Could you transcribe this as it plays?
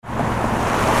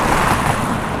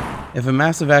If a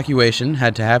mass evacuation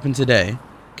had to happen today,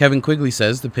 Kevin Quigley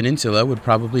says the peninsula would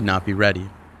probably not be ready.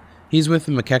 He's with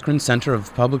the McEachran Center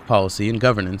of Public Policy and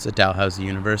Governance at Dalhousie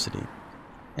University,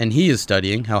 and he is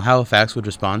studying how Halifax would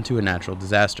respond to a natural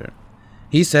disaster.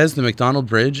 He says the McDonald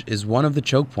Bridge is one of the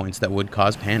choke points that would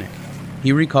cause panic.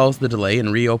 He recalls the delay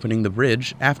in reopening the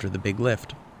bridge after the big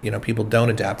lift. People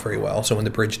don't adapt very well. So when the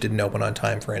bridge didn't open on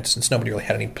time, for instance, nobody really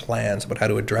had any plans about how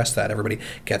to address that. Everybody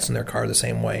gets in their car the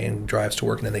same way and drives to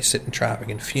work, and then they sit in traffic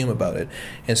and fume about it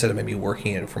instead of maybe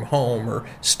working it from home or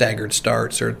staggered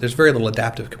starts. Or there's very little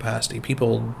adaptive capacity.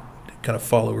 People kind of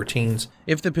follow routines.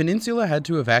 If the peninsula had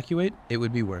to evacuate, it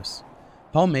would be worse.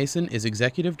 Paul Mason is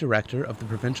executive director of the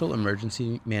Provincial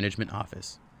Emergency Management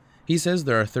Office. He says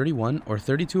there are 31 or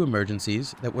 32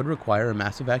 emergencies that would require a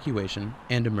mass evacuation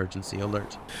and emergency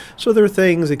alert. So there are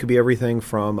things, it could be everything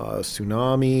from a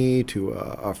tsunami to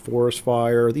a forest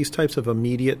fire, these types of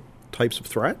immediate types of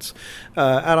threats.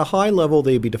 At a high level,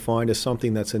 they'd be defined as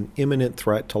something that's an imminent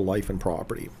threat to life and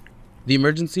property. The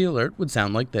emergency alert would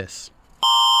sound like this.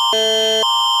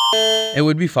 It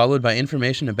would be followed by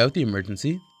information about the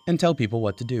emergency and tell people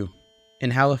what to do.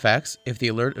 In Halifax, if the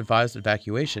alert advised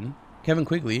evacuation, Kevin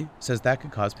Quigley says that could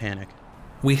cause panic.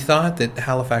 We thought that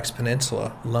Halifax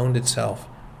Peninsula loaned itself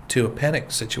to a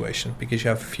panic situation because you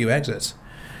have a few exits.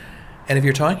 And if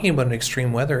you're talking about an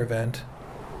extreme weather event,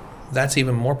 that's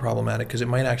even more problematic because it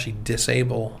might actually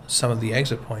disable some of the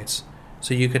exit points.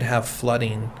 So you could have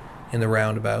flooding in the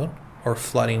roundabout or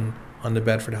flooding on the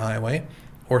Bedford Highway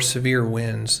or severe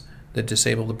winds that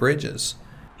disable the bridges.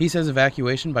 He says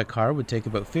evacuation by car would take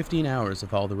about 15 hours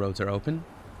if all the roads are open,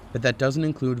 but that doesn't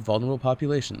include vulnerable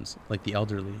populations like the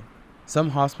elderly. Some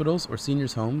hospitals or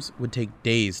seniors' homes would take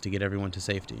days to get everyone to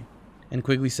safety. And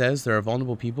Quigley says there are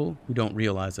vulnerable people who don't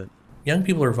realize it. Young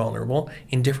people are vulnerable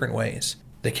in different ways.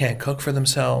 They can't cook for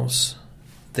themselves.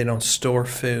 They don't store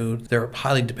food. They're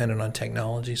highly dependent on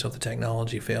technology, so if the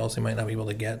technology fails, they might not be able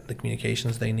to get the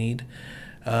communications they need.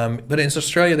 But in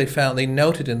Australia, they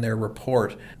noted in their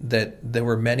report that there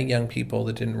were many young people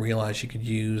that didn't realize you could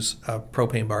use a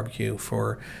propane barbecue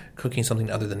for cooking something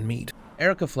other than meat.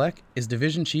 Erica Fleck is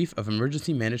Division Chief of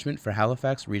Emergency Management for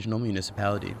Halifax Regional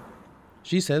Municipality.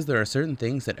 She says there are certain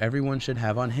things that everyone should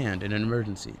have on hand in an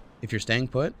emergency, if you're staying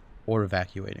put or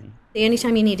evacuating.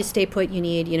 Anytime you need to stay put, you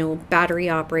need,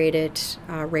 battery-operated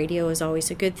radio is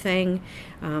always a good thing.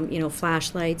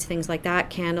 Flashlights, things like that.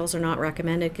 Candles are not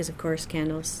recommended because, of course,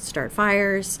 candles start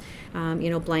fires.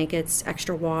 Blankets,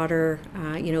 extra water,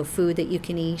 food that you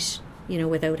can eat,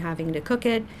 without having to cook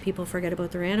it. People forget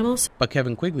about their animals. But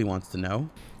Kevin Quigley wants to know.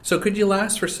 So could you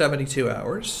last for 72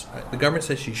 hours? The government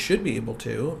says you should be able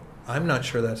to. I'm not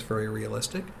sure that's very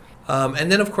realistic.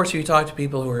 And then, of course, if you talk to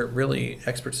people who are really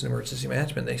experts in emergency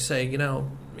management, they say,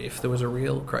 if there was a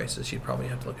real crisis, you'd probably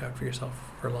have to look out for yourself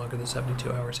for longer than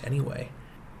 72 hours anyway.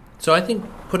 So I think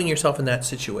putting yourself in that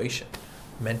situation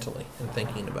mentally and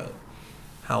thinking about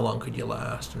how long could you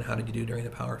last and how did you do during the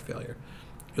power failure,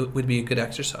 it would be a good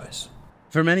exercise.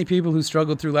 For many people who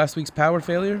struggled through last week's power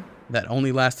failure that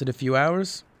only lasted a few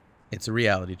hours, it's a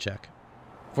reality check.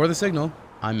 For The Signal,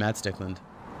 I'm Matt Stickland.